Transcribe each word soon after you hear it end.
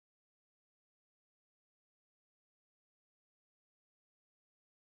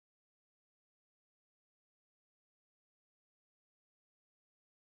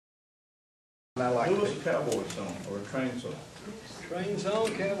I like Who was a cowboy song or a train song? Train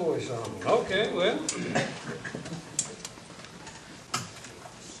song, cowboy song. Okay, well.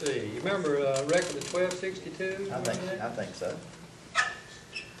 See, you remember record of 1262? I think so.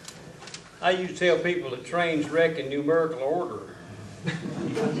 I used to tell people that trains wreck in numerical order.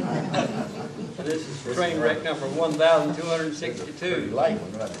 This is train wreck number 1262. Pretty late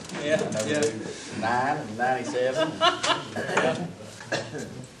one, wasn't it? Yeah, yeah. 9 and 97.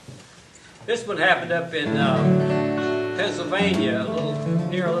 This one happened up in Pennsylvania,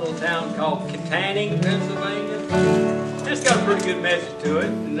 near a little town called Kittanning, Pennsylvania. It's got a pretty good message to it.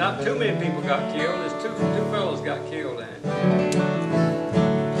 Not too many people got killed. There's two fellows got killed in it.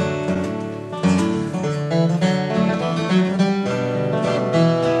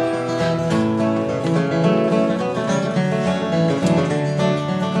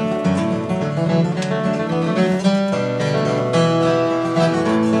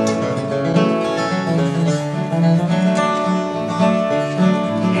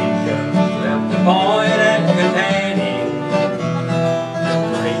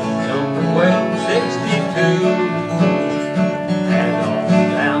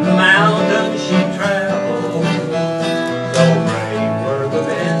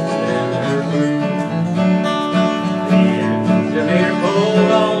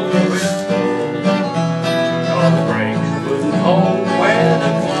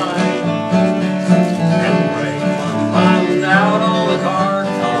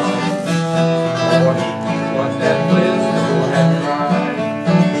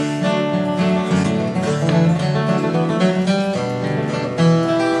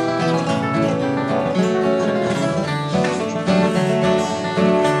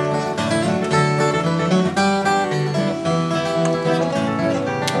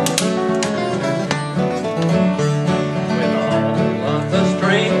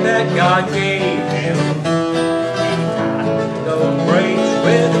 God gave him, he tied those brakes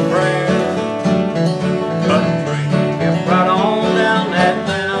with a prayer, but the train kept right on down that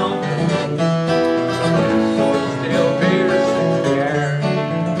mountain, the soul still piercing the air.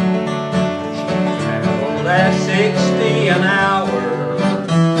 She traveled at 60 an hour,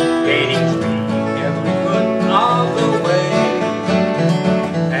 gaining speed every foot of the way,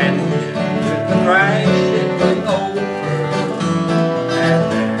 and with the crash it was over.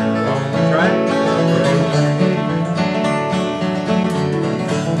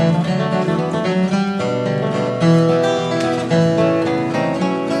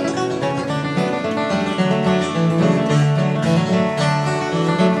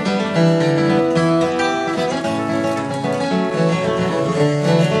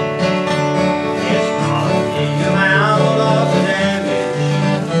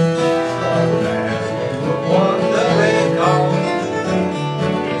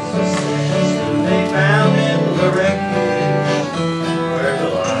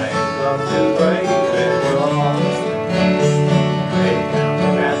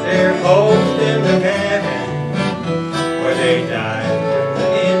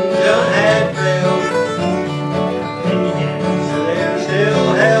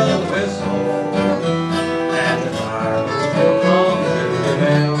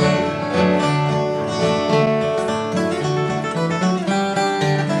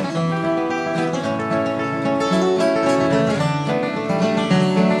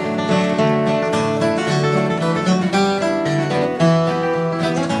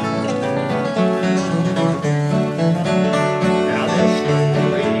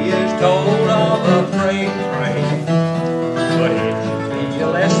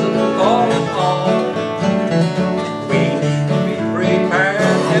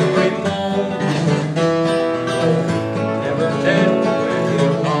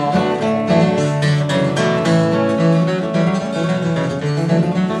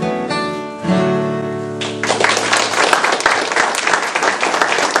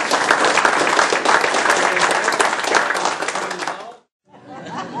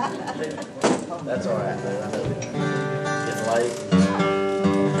 That's all right, though. I know it's getting late.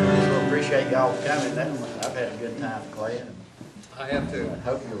 We appreciate y'all coming. I've had a good time playing. I have to. I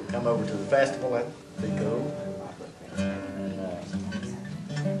hope you'll come over to the festival. That'd be cool. And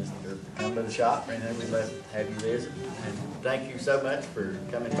just come to the shop, and then we'd love to have you visit. And thank you so much for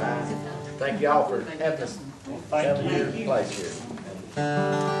coming by. Thank you all for having us come to your place here.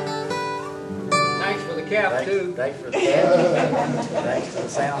 Thanks for the cap, too. Thanks for the cap. Thanks to the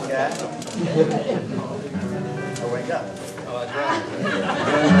sound guy. Oh, wake up. Oh, that's right.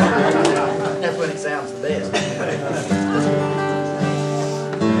 That's when it sounds the best.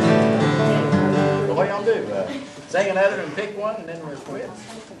 Well, what y'all do? Sing another and pick one, and then we'll quit.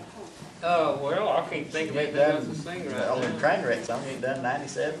 Well, I can't think of You ain't anything done, else to sing right on the now. train wreck song, you ain't done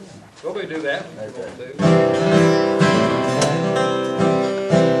 97? We'll be do that. That's We'll it. do.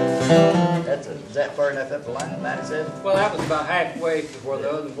 Is that far enough up the line, 97? Well, that was about halfway to where the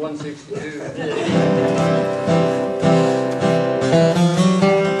other 162.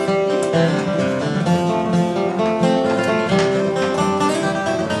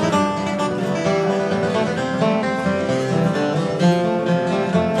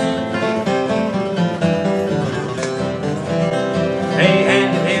 They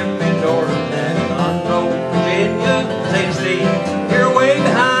handed him his orders at Monroe, Virginia. Say, Steve, you're way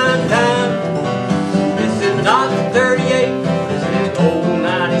behind time. This is not the 38, this is old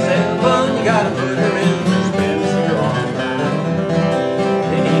 97. You gotta put her in the dispenser on time.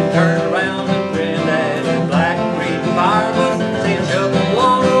 Then he turned around and grinned at his black green fireman, saying, shovel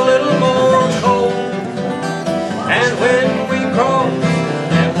on a little more coal. And when we cross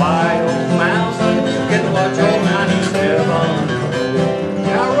that wide old mountain, get to watch old 97.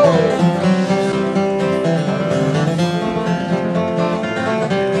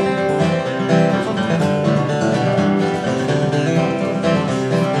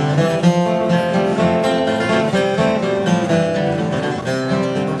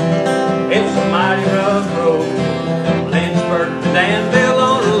 It's a mighty rough road from Lynchburg to Danville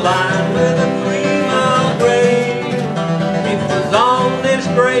on a line with a 3-mile grade. It was on this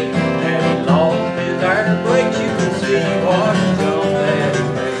grade that he lost his air brakes. You could see what a jump that he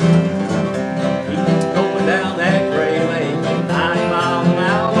made. He was going down that grade lane 90 miles an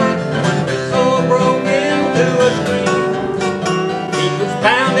hour when the whistle broke into a scream. He was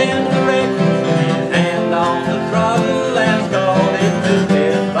pounding the wreck with his hand on the throttle and stalled it to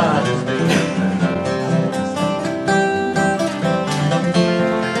death by the speed.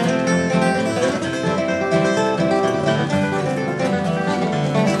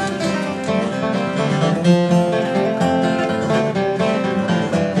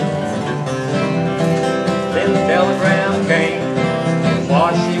 Then the telegram came to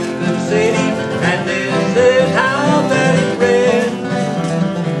Washington City, and this is how that it read.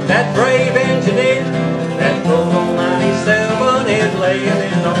 That brave engineer that rode on 97 is laying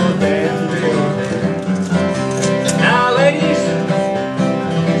in North Danville dead. Now, ladies,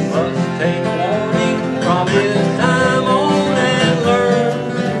 you must take warning from his time on and learn.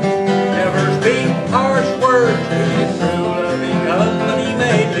 Never speak harsh words to his true loving husband. He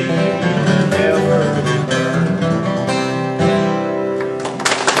may leave you never return.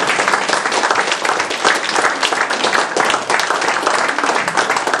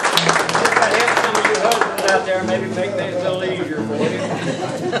 If I had some of you husbands out there, maybe make things a little easier for you.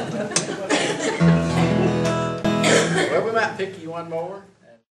 Well, we might pick you one more.